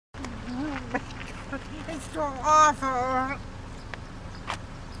so awful.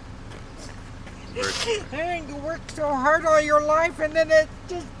 And you work so hard all your life, and then it's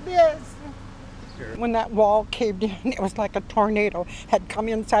just this. When that wall caved in, it was like a tornado had come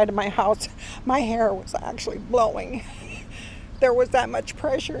inside of my house. My hair was actually blowing. There was that much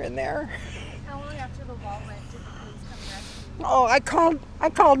pressure in there. How long after the wall went did the police come and rescue you? Oh, I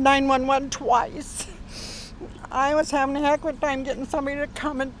called 911 twice. I was having a heck of a time getting somebody to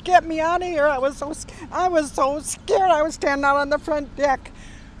come and get me out of here. I was so scared. I was standing out on the front deck,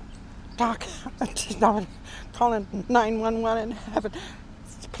 calling 911 and having,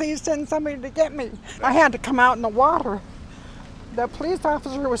 please send somebody to get me. I had to come out in the water. The police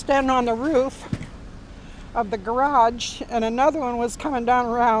officer was standing on the roof of the garage, and another one was coming down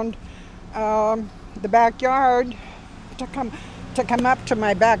around the backyard to come up to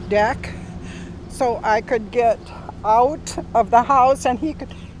my back deck, so I could get out of the house, and he could.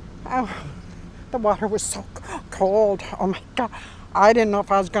 The water was so cold. Oh my God! I didn't know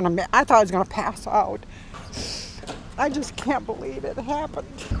if I was gonna. I thought I was gonna pass out. I just can't believe it happened.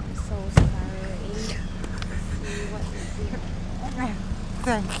 I'm so sorry. See what you do.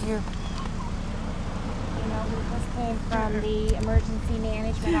 Thank you. You know, we just came from the Emergency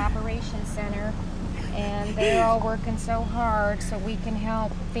Management Operations Center, and they're all working so hard so we can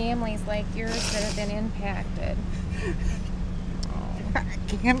help families like yours that have been impacted. I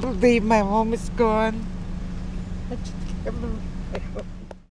can't believe my home is gone. I just can't believe